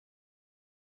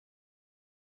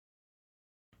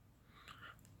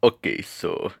Okay,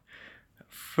 so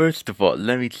first of all,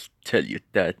 let me tell you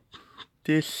that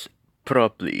this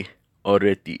probably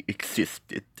already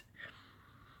existed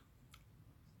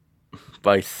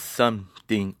by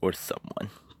something or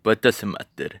someone, but doesn't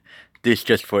matter. This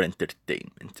just for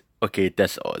entertainment. Okay,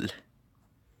 that's all.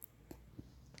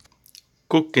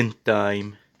 Cooking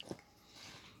time.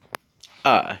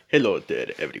 Hello there,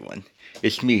 everyone.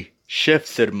 It's me, Chef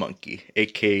Sir Monkey,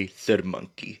 aka Sir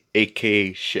Monkey,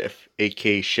 aka Chef,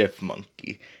 aka Chef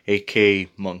Monkey, aka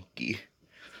Monkey.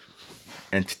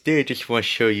 And today I just want to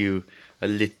show you a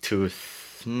little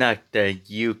snack that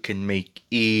you can make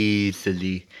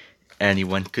easily.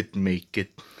 Anyone could make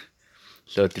it.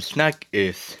 So the snack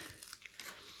is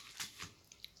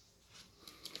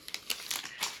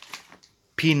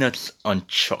peanuts on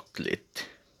chocolate.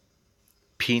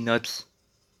 Peanuts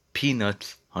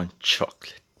on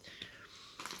chocolate.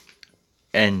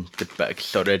 And the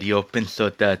bag's already open so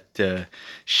that the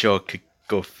show could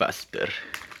go faster.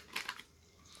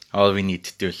 All we need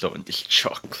to do is open this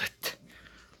chocolate.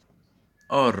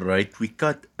 Alright, we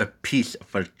got a piece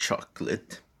of our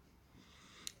chocolate.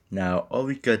 Now all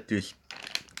we gotta do is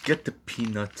get the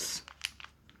peanuts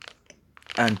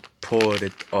and pour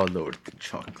it all over the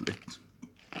chocolate.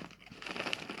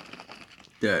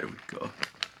 There we go.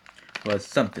 Well,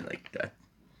 something like that.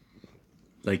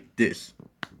 Like this.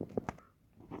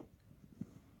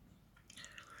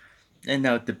 And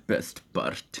now the best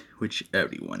part, which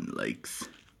everyone likes.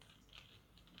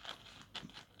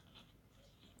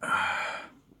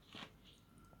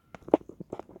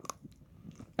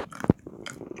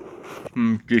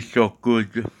 This is so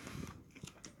good.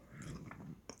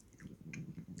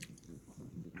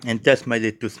 And that's my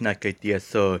little snack idea,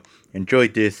 so enjoy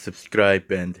this,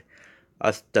 subscribe, and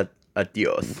hasta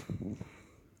adios.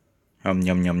 Yum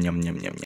yum yum yum yum yum.